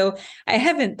characteristics. So I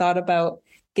haven't thought about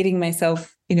getting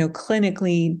myself,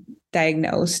 clinically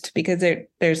diagnosed, because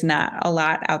there's not a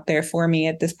lot out there for me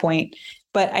at this point.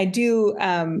 But I do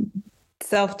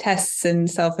self-tests and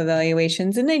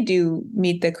self-evaluations, and they do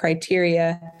meet the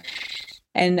criteria.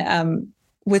 And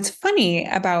what's funny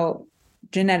about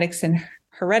genetics and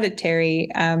hereditary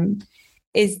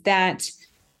is that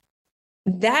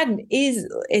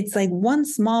it's like one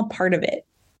small part of it.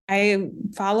 I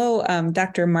follow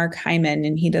Dr. Mark Hyman,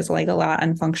 and he does like a lot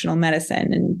on functional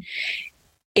medicine. And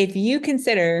if you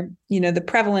consider, the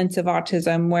prevalence of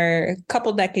autism, where a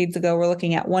couple decades ago, we're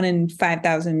looking at 1 in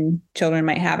 5,000 children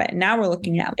might have it. Now we're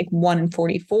looking at like 1 in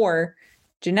 44.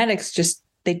 Genetics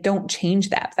they don't change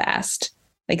that fast.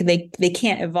 Like they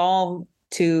can't evolve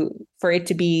for it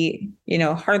to be,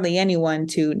 hardly anyone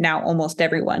to now almost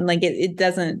everyone. Like it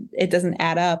doesn't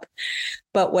add up.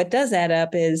 But what does add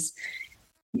up is,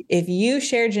 if you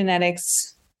share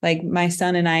genetics, like my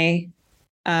son and I,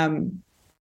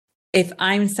 if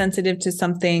I'm sensitive to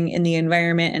something in the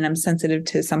environment, and I'm sensitive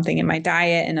to something in my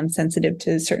diet, and I'm sensitive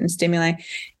to certain stimuli,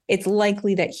 it's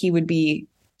likely that he would be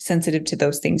sensitive to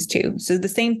those things too. So the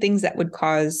same things that would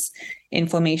cause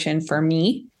inflammation for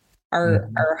me are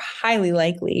highly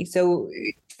likely. So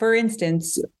for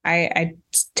instance, I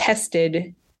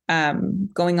tested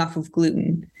going off of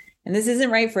gluten. And this isn't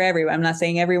right for everyone. I'm not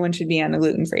saying everyone should be on a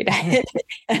gluten-free diet.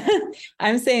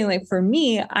 I'm saying, like, for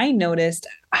me, I noticed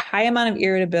a high amount of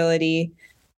irritability,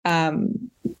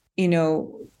 you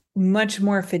know, much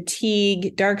more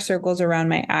fatigue, dark circles around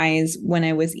my eyes when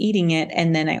I was eating it.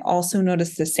 And then I also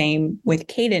noticed the same with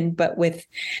Caden, but with,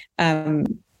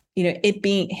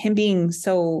 him being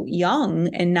so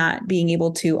young and not being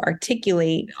able to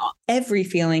articulate every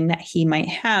feeling that he might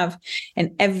have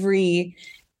and every,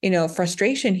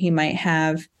 frustration he might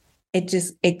have.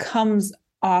 It comes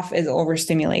off as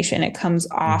overstimulation. It comes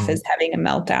off as having a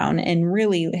meltdown, and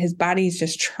really his body's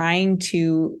just trying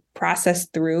to process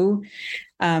through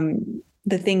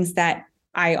the things that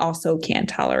I also can't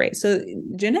tolerate. So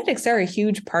genetics are a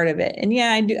huge part of it. And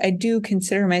yeah, I do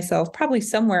consider myself probably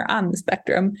somewhere on the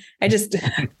spectrum. I just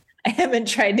I haven't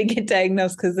tried to get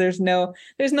diagnosed because there's no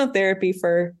therapy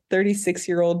for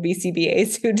 36-year-old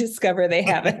BCBAs who discover they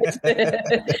have it.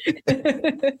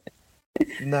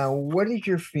 Now, what is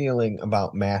your feeling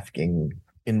about masking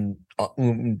in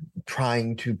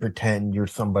trying to pretend you're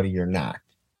somebody you're not?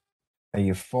 Are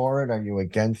you for it? Are you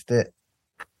against it?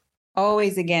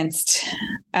 Always against.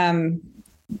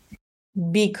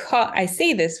 Because I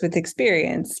say this with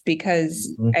experience,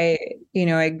 because I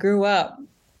grew up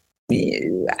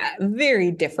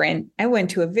very different. I went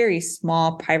to a very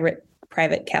small private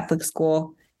Catholic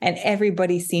school, and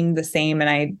everybody seemed the same, and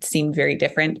I seemed very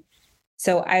different.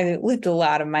 So I lived a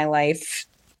lot of my life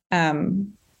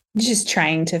just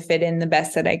trying to fit in the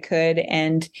best that I could.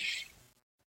 And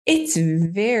it's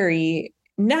very,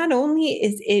 not only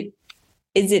is it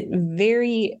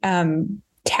very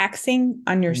taxing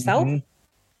on yourself,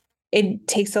 it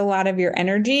takes a lot of your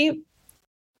energy,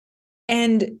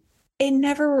 and it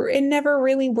never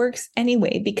really works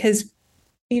anyway, because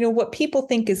what people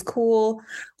think is cool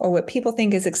or what people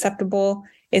think is acceptable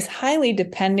is highly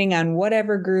depending on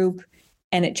whatever group,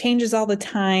 and it changes all the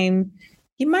time.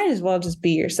 You might as well just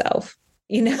be yourself,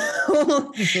 Yeah.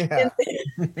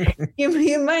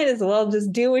 you might as well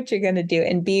just do what you're going to do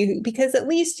and be, because at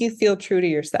least you feel true to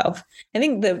yourself. I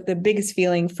think the biggest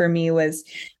feeling for me was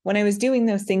when I was doing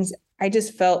those things, I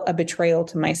just felt a betrayal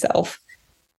to myself.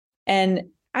 And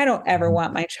I don't ever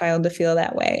want my child to feel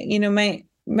that way.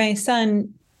 My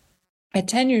son at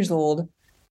 10 years old,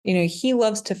 he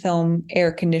loves to film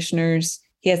air conditioners.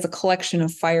 He has a collection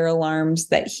of fire alarms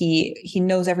that he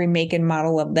knows every make and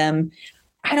model of them.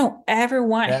 I don't ever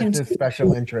want him to. That's his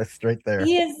special interest right there.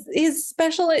 He is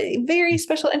special, very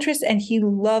special interest, and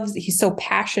he's so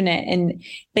passionate, and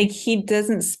like he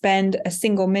doesn't spend a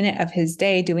single minute of his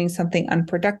day doing something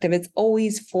unproductive. It's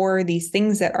always for these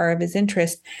things that are of his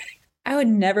interest. I would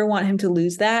never want him to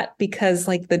lose that because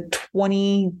like the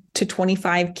 20 to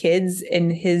 25 kids in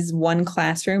his one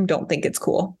classroom don't think it's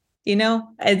cool. Might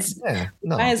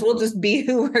as well just be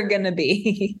who we're going to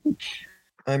be.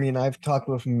 I mean, I've talked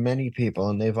with many people,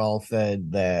 and they've all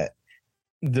said that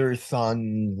their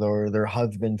sons or their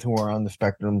husbands who are on the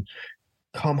spectrum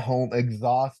come home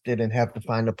exhausted and have to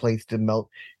find a place to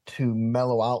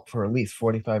mellow out for at least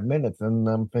 45 minutes. And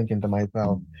I'm thinking to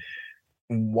myself,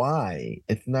 why?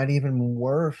 It's not even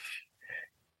worth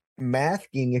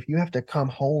masking if you have to come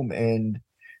home and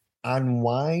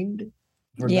unwind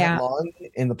for that long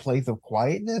in the place of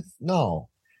quietness. No,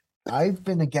 I've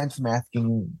been against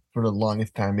masking for the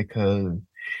longest time because,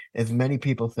 as many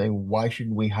people say, why should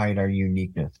we hide our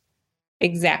uniqueness?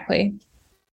 Exactly.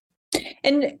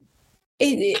 And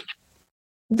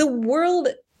the world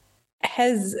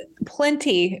has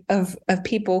plenty of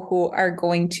people who are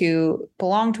going to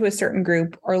belong to a certain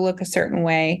group or look a certain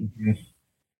way.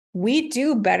 We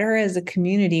do better as a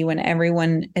community when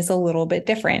everyone is a little bit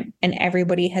different and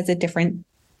everybody has a different,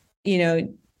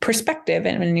 perspective,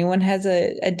 and anyone has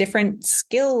a different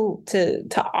skill to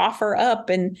offer up.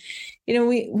 And,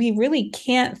 we really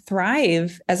can't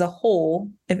thrive as a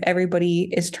whole if everybody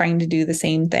is trying to do the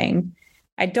same thing.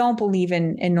 I don't believe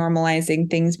in normalizing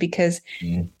things because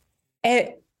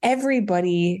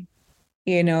everybody,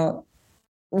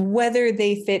 whether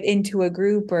they fit into a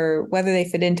group or whether they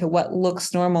fit into what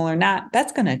looks normal or not,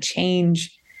 that's going to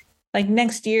change. Like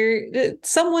next year,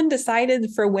 someone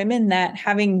decided for women that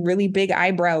having really big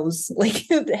eyebrows, like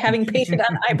having patient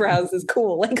on eyebrows is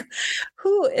cool. Like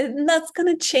and that's going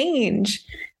to change.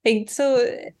 Like,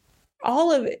 so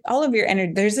all of your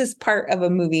energy, there's this part of a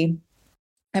movie.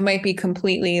 I might be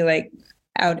completely like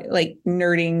out, like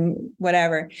nerding,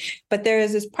 whatever. But there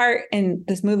is this part in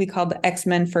this movie called the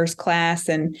X-Men First Class,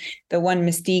 and the one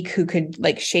Mystique who could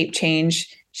like shape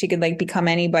change. She could like become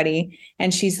anybody.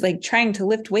 And she's like trying to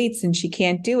lift weights and she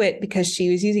can't do it because she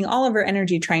was using all of her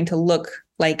energy trying to look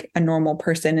like a normal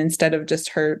person instead of just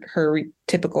her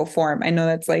typical form. I know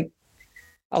that's like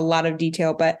a lot of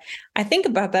detail, but I think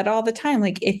about that all the time.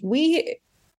 Like if we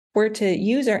were to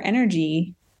use our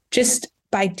energy just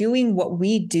by doing what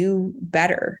we do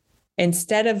better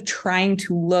instead of trying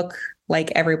to look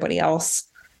like everybody else.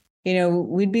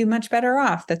 We'd be much better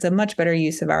off. That's a much better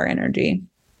use of our energy.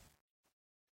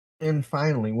 And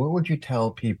finally, what would you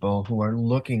tell people who are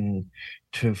looking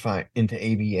to find into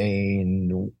ABA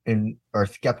and are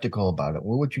skeptical about it?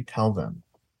 What would you tell them?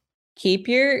 Keep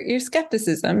your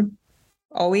skepticism.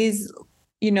 Always,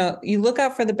 you look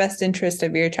out for the best interest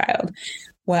of your child.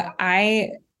 What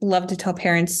I love to tell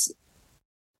parents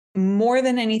more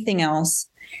than anything else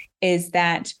is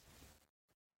that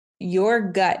your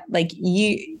gut, like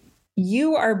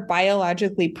you are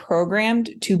biologically programmed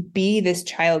to be this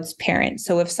child's parent.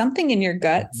 So if something in your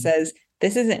gut says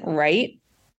this isn't right,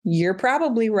 you're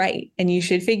probably right. And you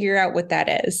should figure out what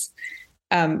that is.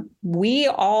 We,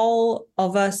 all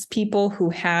of us people who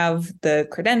have the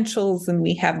credentials and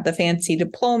we have the fancy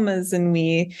diplomas and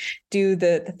we do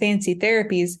the fancy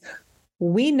therapies,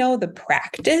 we know the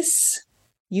practice.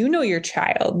 You know your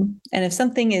child. And if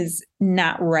something is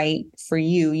not right for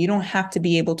you, you don't have to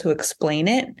be able to explain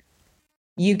it.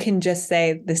 You can just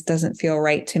say, this doesn't feel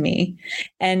right to me.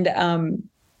 And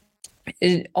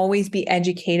always be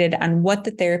educated on what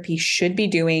the therapy should be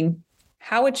doing,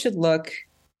 how it should look,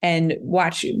 and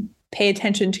pay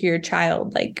attention to your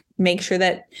child. Like, make sure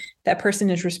that that person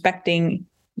is respecting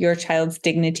your child's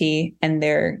dignity and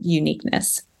their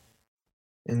uniqueness.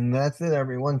 And that's it,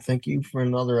 everyone. Thank you for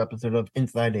another episode of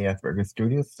Inside the Asperger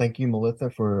Studios. Thank you, Melissa,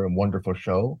 for a wonderful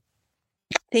show.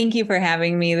 Thank you for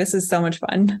having me. This is so much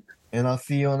fun. And I'll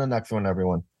see you on the next one,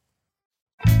 everyone.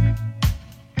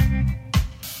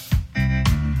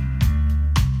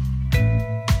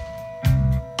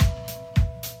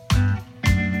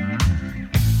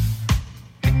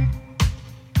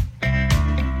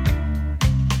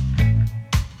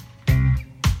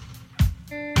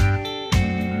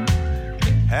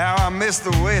 How I miss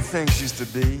the way things used to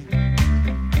be.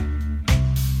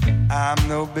 I'm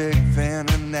no big fan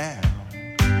of now.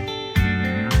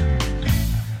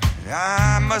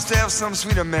 I must have some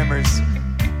sweeter memories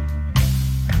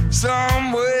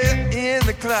somewhere in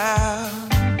the cloud.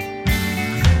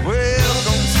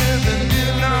 Welcome to the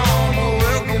new normal.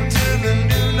 Welcome to the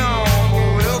new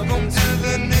normal. Welcome to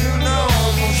the new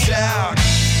normal. Shout.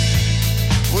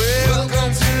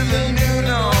 Welcome to the new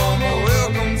normal.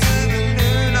 Welcome to the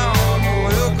new normal.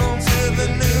 Welcome to the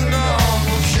new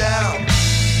normal. Shout.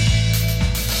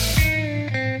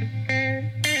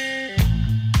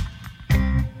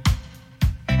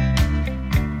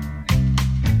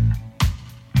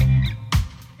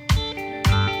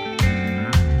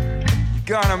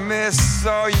 Gonna miss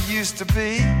all you used to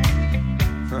be.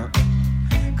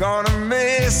 Gonna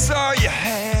miss all you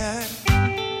had.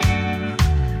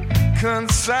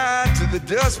 Consigned to the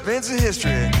dustbins of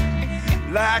history,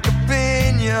 like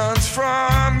opinions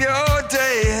from your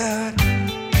dad.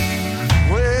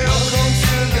 Welcome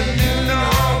to the new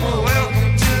normal.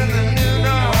 Welcome to the new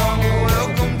normal.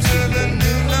 Welcome to the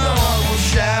new normal.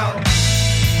 Shout.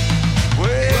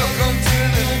 Welcome to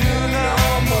the new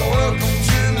normal. Welcome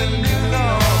to the new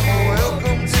normal.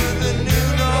 Welcome to the new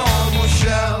normal.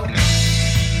 Shout.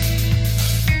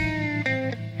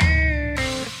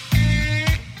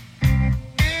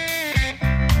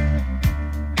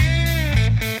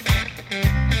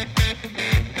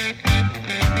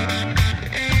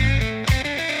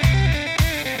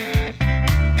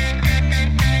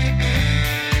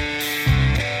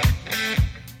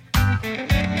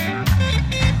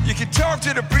 You can talk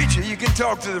to the preacher, you can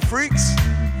talk to the freaks,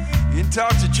 you can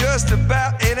talk to just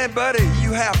about anybody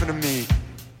you happen to meet.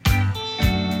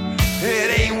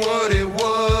 It ain't what it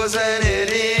was and it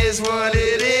is what it